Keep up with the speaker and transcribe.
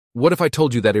What if I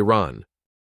told you that Iran?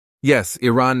 Yes,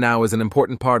 Iran now is an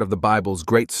important part of the Bible's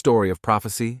great story of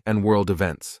prophecy and world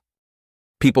events.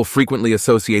 People frequently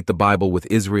associate the Bible with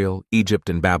Israel, Egypt,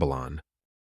 and Babylon.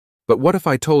 But what if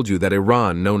I told you that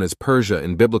Iran, known as Persia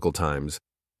in biblical times,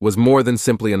 was more than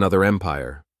simply another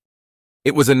empire?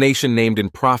 It was a nation named in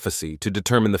prophecy to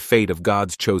determine the fate of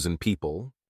God's chosen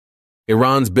people.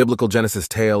 Iran's biblical Genesis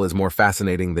tale is more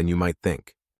fascinating than you might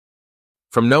think.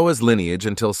 From Noah's lineage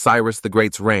until Cyrus the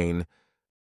Great's reign,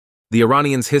 the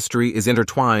Iranians' history is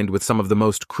intertwined with some of the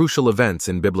most crucial events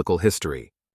in biblical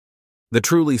history. The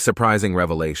truly surprising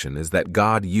revelation is that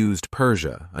God used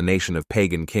Persia, a nation of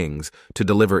pagan kings, to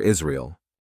deliver Israel,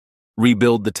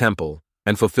 rebuild the temple,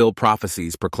 and fulfill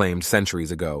prophecies proclaimed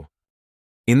centuries ago.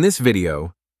 In this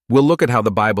video, we'll look at how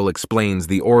the Bible explains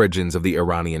the origins of the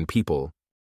Iranian people,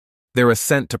 their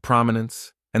ascent to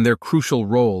prominence, and their crucial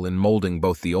role in molding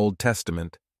both the Old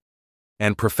Testament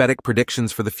and prophetic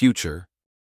predictions for the future.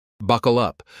 Buckle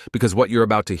up, because what you're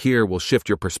about to hear will shift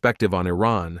your perspective on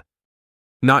Iran,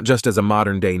 not just as a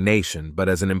modern-day nation, but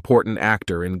as an important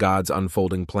actor in God's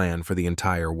unfolding plan for the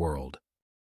entire world.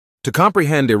 To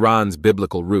comprehend Iran's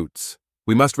biblical roots,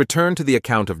 we must return to the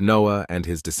account of Noah and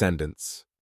his descendants.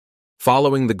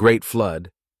 Following the Great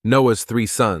Flood, Noah's three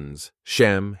sons,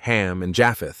 Shem, Ham, and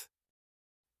Japheth,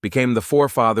 became the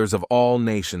forefathers of all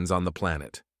nations on the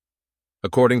planet.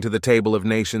 According to the Table of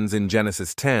Nations in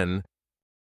Genesis 10,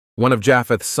 one of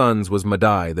Japheth's sons was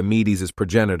Madai, the Medes'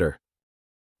 progenitor.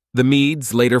 The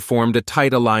Medes later formed a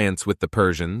tight alliance with the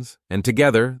Persians, and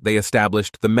together they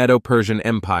established the Medo-Persian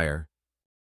Empire,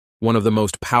 one of the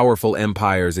most powerful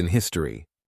empires in history.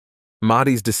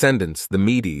 Mahdi's descendants, the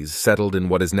Medes, settled in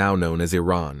what is now known as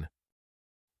Iran.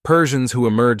 Persians who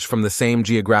emerged from the same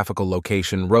geographical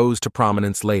location rose to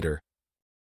prominence later.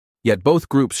 Yet both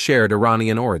groups shared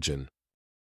Iranian origin.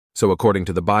 So according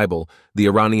to the Bible, the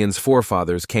Iranians'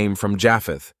 forefathers came from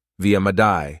Japheth via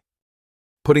Madai,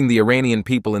 putting the Iranian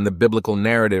people in the biblical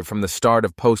narrative from the start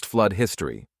of post-flood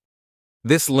history.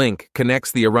 This link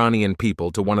connects the Iranian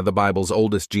people to one of the Bible's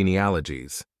oldest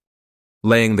genealogies,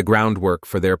 laying the groundwork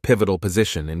for their pivotal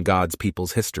position in God's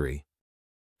people's history.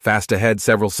 Fast ahead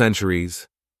several centuries,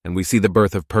 and we see the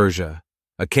birth of Persia,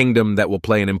 a kingdom that will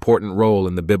play an important role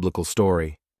in the biblical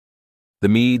story. The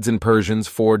Medes and Persians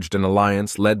forged an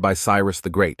alliance led by Cyrus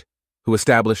the Great, who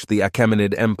established the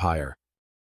Achaemenid Empire,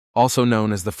 also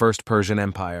known as the First Persian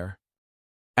Empire.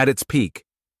 At its peak,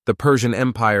 the Persian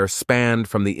Empire spanned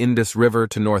from the Indus River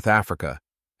to North Africa,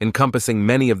 encompassing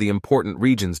many of the important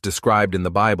regions described in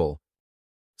the Bible,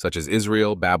 such as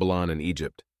Israel, Babylon, and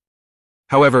Egypt.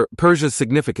 However, Persia's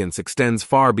significance extends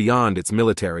far beyond its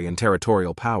military and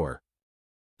territorial power.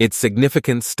 Its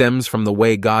significance stems from the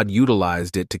way God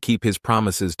utilized it to keep his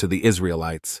promises to the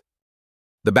Israelites.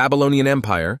 The Babylonian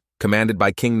Empire, commanded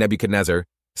by King Nebuchadnezzar,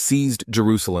 seized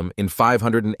Jerusalem in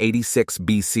 586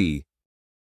 BC,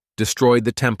 destroyed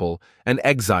the temple, and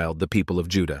exiled the people of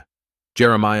Judah.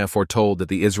 Jeremiah foretold that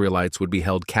the Israelites would be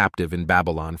held captive in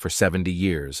Babylon for 70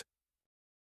 years.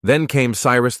 Then came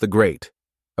Cyrus the Great,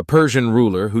 a Persian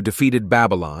ruler who defeated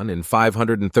Babylon in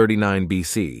 539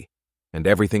 BC, and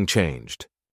everything changed.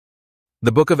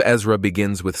 The book of Ezra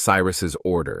begins with Cyrus's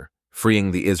order,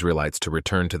 freeing the Israelites to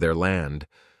return to their land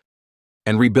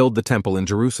and rebuild the temple in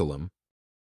Jerusalem.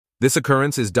 This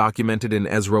occurrence is documented in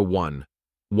Ezra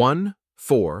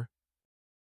 1:4,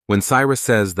 when Cyrus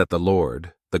says that the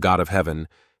Lord, the God of heaven,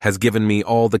 has given me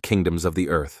all the kingdoms of the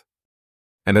earth,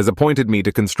 and has appointed me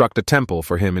to construct a temple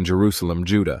for him in Jerusalem,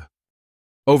 Judah.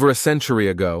 Over a century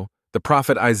ago, the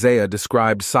prophet Isaiah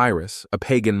described Cyrus, a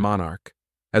pagan monarch,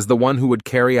 as the one who would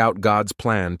carry out God's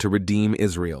plan to redeem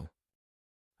Israel.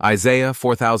 Isaiah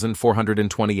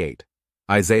 4428,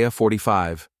 Isaiah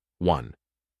 45:1.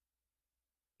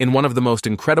 In one of the most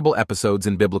incredible episodes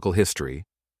in biblical history,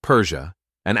 Persia,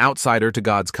 an outsider to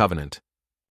God's covenant,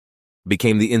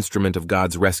 became the instrument of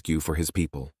God's rescue for his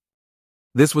people.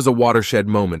 This was a watershed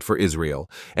moment for Israel,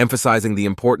 emphasizing the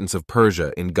importance of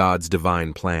Persia in God's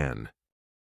divine plan.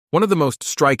 One of the most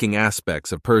striking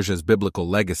aspects of Persia's biblical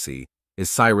legacy is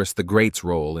Cyrus the Great's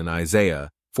role in Isaiah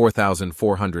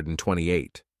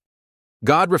 4428.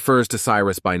 God refers to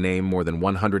Cyrus by name more than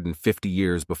 150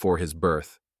 years before his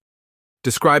birth,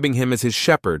 describing him as his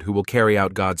shepherd who will carry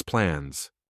out God's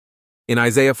plans. In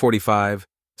Isaiah 45,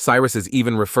 Cyrus is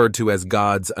even referred to as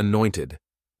God's anointed,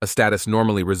 a status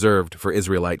normally reserved for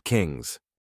Israelite kings.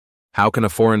 How can a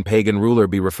foreign pagan ruler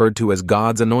be referred to as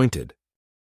God's anointed?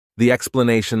 The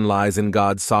explanation lies in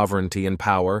God's sovereignty and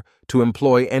power to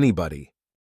employ anybody,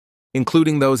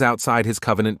 including those outside his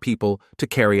covenant people, to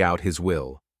carry out his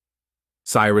will.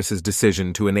 Cyrus's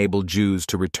decision to enable Jews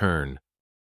to return,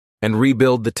 And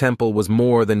rebuild the temple was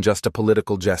more than just a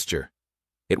political gesture.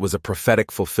 It was a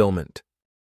prophetic fulfillment.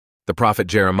 The prophet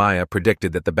Jeremiah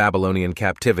predicted that the Babylonian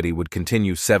captivity would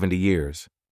continue 70 years.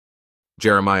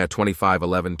 Jeremiah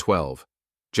 25:11-12,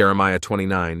 Jeremiah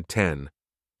 29:10,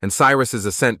 and Cyrus's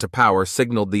ascent to power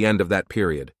signaled the end of that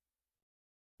period.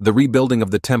 The rebuilding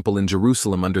of the temple in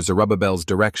Jerusalem under Zerubbabel's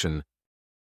direction,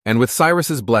 and with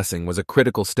Cyrus's blessing, was a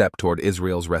critical step toward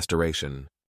Israel's restoration.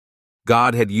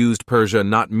 God had used Persia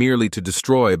not merely to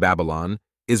destroy Babylon,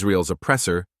 Israel's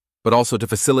oppressor, but also to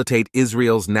facilitate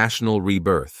Israel's national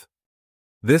rebirth.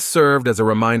 This served as a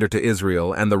reminder to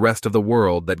Israel and the rest of the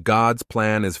world that God's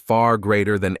plan is far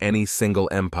greater than any single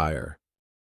empire,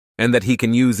 and that He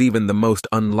can use even the most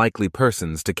unlikely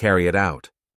persons to carry it out.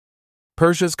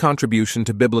 Persia's contribution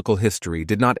to biblical history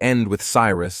did not end with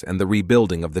Cyrus and the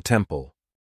rebuilding of the temple.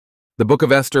 The Book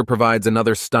of Esther provides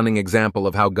another stunning example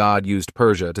of how God used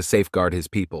Persia to safeguard His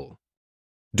people.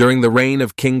 During the reign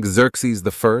of King Xerxes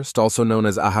I, also known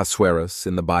as Ahasuerus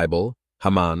in the Bible,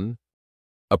 Haman,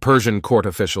 a Persian court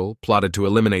official, plotted to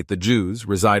eliminate the Jews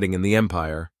residing in the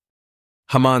empire.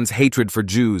 Haman's hatred for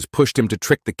Jews pushed him to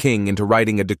trick the king into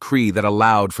writing a decree that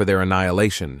allowed for their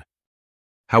annihilation.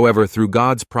 However, through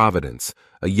God's providence,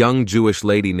 a young Jewish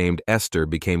lady named Esther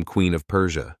became queen of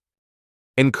Persia.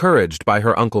 Encouraged by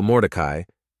her uncle Mordecai,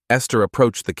 Esther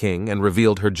approached the king and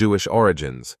revealed her Jewish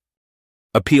origins,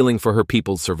 appealing for her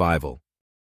people's survival.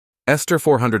 Esther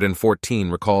 414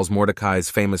 recalls Mordecai's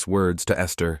famous words to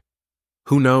Esther,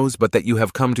 "Who knows but that you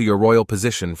have come to your royal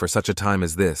position for such a time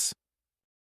as this?"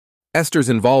 Esther's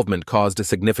involvement caused a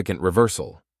significant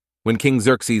reversal. When King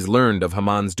Xerxes learned of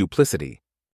Haman's duplicity,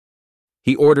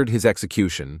 he ordered his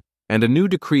execution, and a new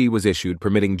decree was issued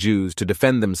permitting Jews to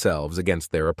defend themselves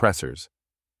against their oppressors.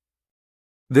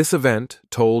 This event,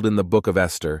 told in the Book of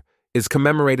Esther, is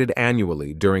commemorated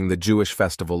annually during the Jewish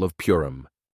festival of Purim,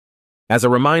 as a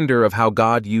reminder of how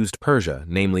God used Persia,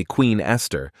 namely Queen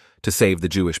Esther, to save the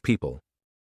Jewish people.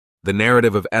 The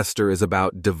narrative of Esther is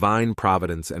about divine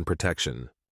providence and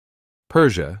protection.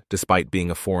 Persia, despite being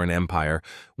a foreign empire,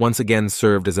 once again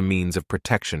served as a means of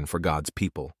protection for God's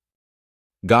people.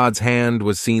 God's hand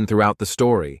was seen throughout the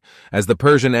story, as the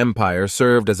Persian Empire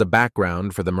served as a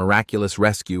background for the miraculous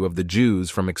rescue of the Jews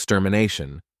from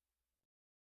extermination.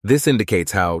 This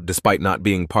indicates how, despite not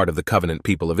being part of the covenant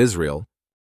people of Israel,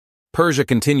 Persia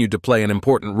continued to play an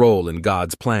important role in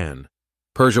God's plan.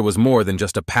 Persia was more than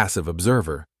just a passive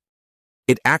observer.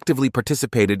 It actively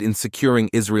participated in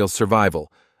securing Israel's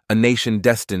survival, a nation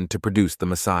destined to produce the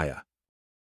Messiah.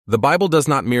 The Bible does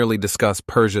not merely discuss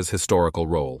Persia's historical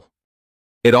role.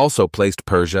 It also placed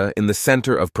Persia in the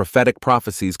center of prophetic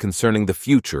prophecies concerning the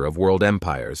future of world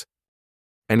empires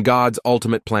and God's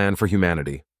ultimate plan for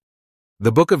humanity.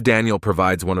 The book of Daniel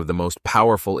provides one of the most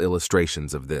powerful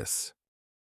illustrations of this.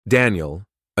 Daniel,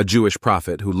 a Jewish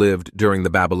prophet who lived during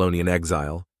the Babylonian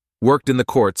exile, worked in the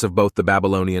courts of both the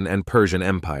Babylonian and Persian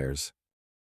empires.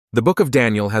 The book of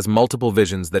Daniel has multiple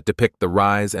visions that depict the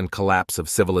rise and collapse of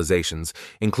civilizations,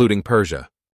 including Persia.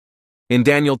 In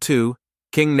Daniel 2,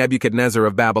 King Nebuchadnezzar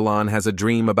of Babylon has a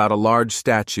dream about a large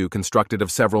statue constructed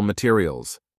of several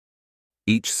materials,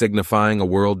 each signifying a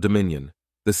world dominion.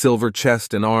 The silver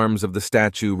chest and arms of the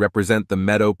statue represent the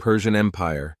Medo-Persian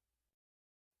Empire,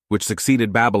 which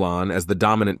succeeded Babylon as the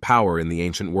dominant power in the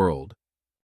ancient world.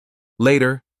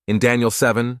 Later, in Daniel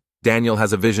 7, Daniel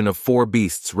has a vision of 4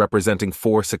 beasts representing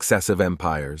 4 successive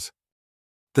empires.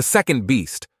 The second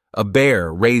beast, a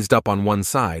bear raised up on one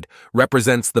side,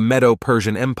 represents the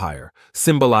Medo-Persian Empire,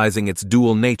 symbolizing its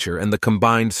dual nature and the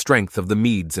combined strength of the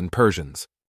Medes and Persians.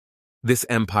 This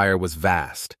empire was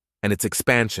vast, and its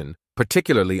expansion,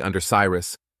 particularly under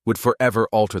Cyrus, would forever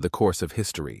alter the course of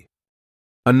history.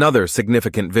 Another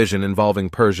significant vision involving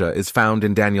Persia is found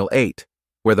in Daniel 8,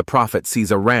 where the prophet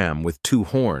sees a ram with 2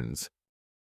 horns,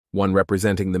 one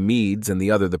representing the Medes and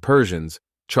the other the Persians,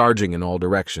 charging in all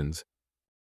directions,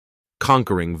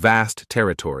 conquering vast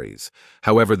territories.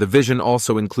 However, the vision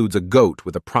also includes a goat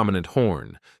with a prominent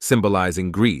horn,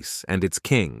 symbolizing Greece and its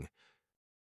king,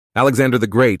 Alexander the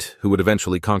Great, who would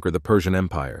eventually conquer the Persian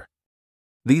Empire.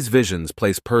 These visions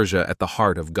place Persia at the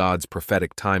heart of God's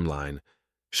prophetic timeline,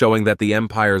 showing that the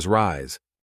empire's rise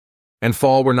and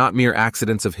fall were not mere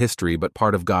accidents of history but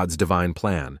part of God's divine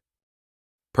plan.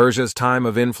 Persia's time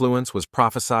of influence was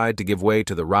prophesied to give way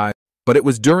to the rise, but it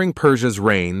was during Persia's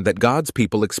reign that God's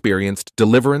people experienced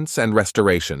deliverance and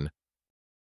restoration,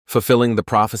 fulfilling the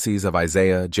prophecies of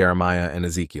Isaiah, Jeremiah, and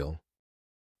Ezekiel.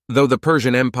 Though the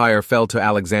Persian Empire fell to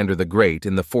Alexander the Great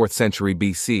in the 4th century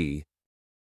BC,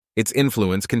 its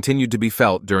influence continued to be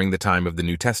felt during the time of the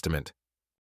New Testament.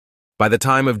 By the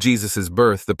time of Jesus'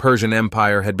 birth, the Persian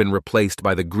Empire had been replaced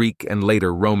by the Greek and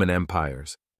later Roman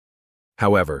empires.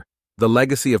 However, the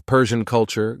legacy of Persian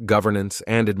culture, governance,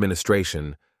 and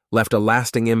administration left a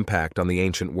lasting impact on the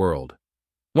ancient world.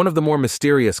 One of the more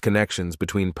mysterious connections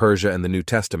between Persia and the New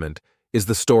Testament is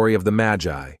the story of the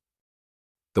Magi,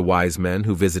 the wise men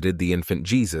who visited the infant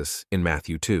Jesus in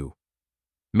Matthew 2.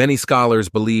 Many scholars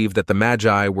believe that the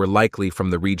Magi were likely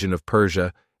from the region of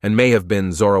Persia and may have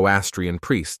been Zoroastrian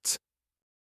priests,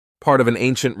 part of an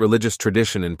ancient religious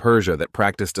tradition in Persia that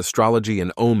practiced astrology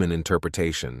and omen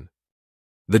interpretation.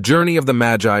 The journey of the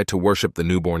Magi to worship the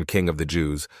newborn king of the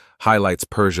Jews highlights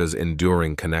Persia's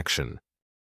enduring connection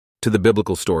to the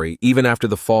biblical story. Even after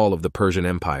the fall of the Persian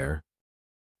Empire,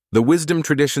 the wisdom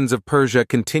traditions of Persia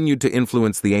continued to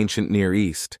influence the ancient Near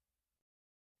East,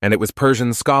 and it was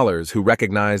Persian scholars who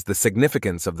recognized the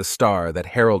significance of the star that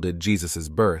heralded Jesus'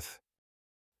 birth.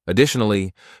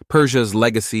 Additionally, Persia's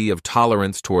legacy of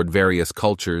tolerance toward various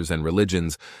cultures and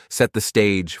religions set the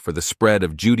stage for the spread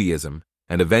of Judaism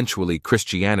and eventually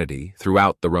Christianity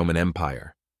throughout the Roman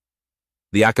Empire.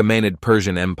 The Achaemenid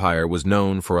Persian Empire was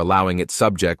known for allowing its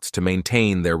subjects to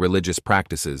maintain their religious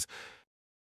practices,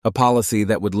 a policy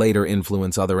that would later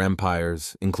influence other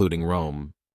empires, including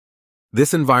Rome.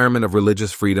 This environment of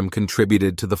religious freedom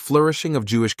contributed to the flourishing of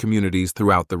Jewish communities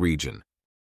throughout the region,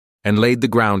 and laid the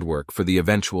groundwork for the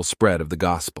eventual spread of the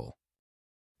gospel.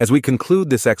 As we conclude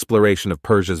this exploration of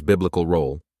Persia's biblical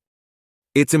role,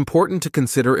 it's important to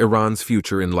consider Iran's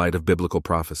future in light of biblical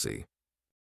prophecy.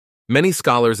 Many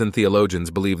scholars and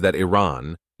theologians believe that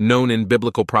Iran, known in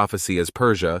biblical prophecy as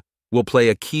Persia, will play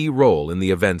a key role in the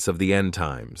events of the end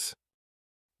times.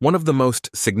 One of the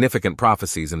most significant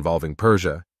prophecies involving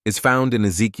Persia is found in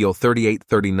Ezekiel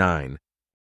 38:39,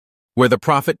 where the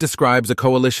prophet describes a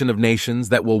coalition of nations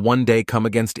that will one day come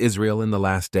against Israel in the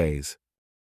last days.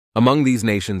 Among these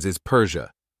nations is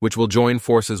Persia, which will join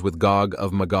forces with Gog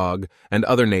of Magog and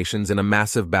other nations in a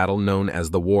massive battle known as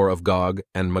the War of Gog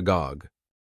and Magog.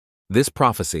 This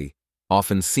prophecy,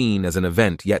 often seen as an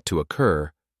event yet to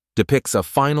occur, depicts a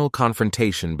final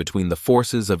confrontation between the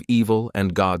forces of evil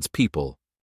and God's people,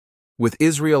 with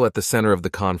Israel at the center of the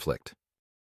conflict.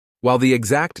 While the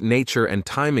exact nature and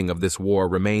timing of this war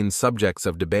remain subjects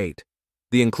of debate,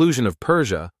 the inclusion of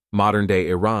Persia, modern-day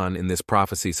Iran, in this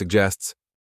prophecy suggests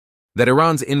that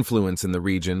Iran's influence in the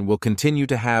region will continue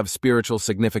to have spiritual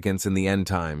significance in the end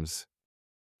times.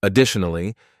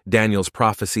 Additionally, Daniel's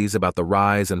prophecies about the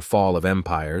rise and fall of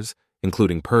empires,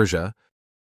 including Persia,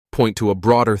 point to a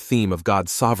broader theme of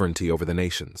God's sovereignty over the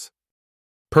nations.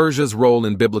 Persia's role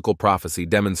in biblical prophecy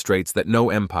demonstrates that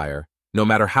no empire, no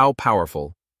matter how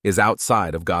powerful, is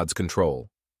outside of God's control.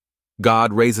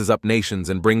 God raises up nations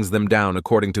and brings them down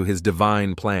according to his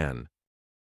divine plan.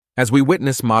 As we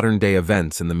witness modern-day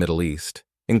events in the Middle East,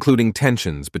 including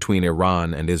tensions between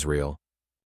Iran and Israel,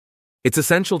 it's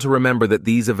essential to remember that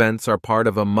these events are part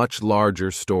of a much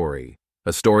larger story,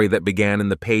 a story that began in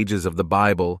the pages of the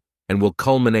Bible and will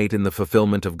culminate in the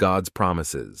fulfillment of God's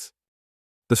promises.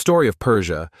 The story of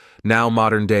Persia, now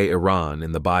modern-day Iran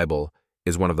in the Bible,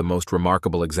 is one of the most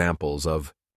remarkable examples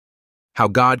of how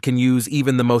God can use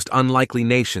even the most unlikely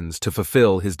nations to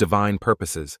fulfill his divine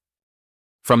purposes.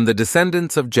 From the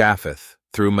descendants of Japheth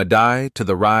through Madai to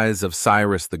the rise of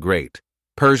Cyrus the Great,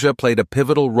 Persia played a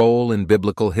pivotal role in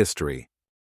biblical history.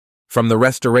 From the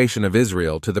restoration of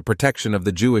Israel to the protection of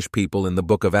the Jewish people in the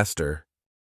Book of Esther.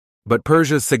 But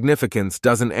Persia's significance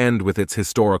doesn't end with its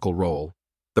historical role.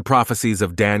 The prophecies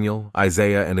of Daniel,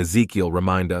 Isaiah, and Ezekiel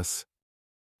remind us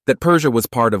that Persia was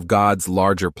part of God's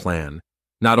larger plan,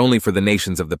 not only for the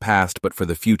nations of the past but for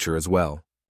the future as well.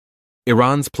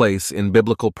 Iran's place in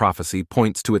biblical prophecy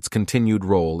points to its continued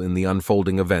role in the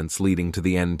unfolding events leading to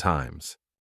the end times.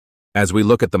 As we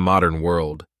look at the modern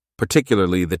world,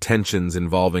 particularly the tensions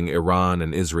involving Iran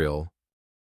and Israel,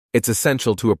 it's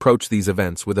essential to approach these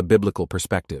events with a biblical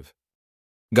perspective.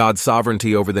 God's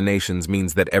sovereignty over the nations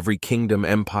means that every kingdom,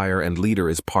 empire, and leader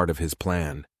is part of his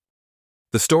plan.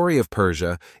 The story of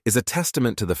Persia is a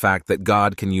testament to the fact that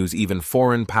God can use even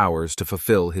foreign powers to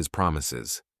fulfill his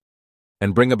promises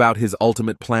and bring about his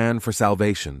ultimate plan for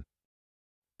salvation.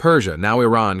 Persia, now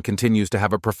Iran, continues to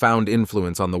have a profound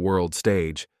influence on the world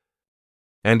stage,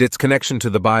 and its connection to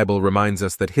the Bible reminds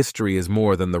us that history is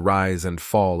more than the rise and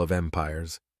fall of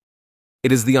empires.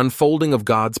 It is the unfolding of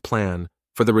God's plan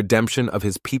for the redemption of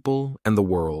his people and the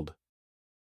world.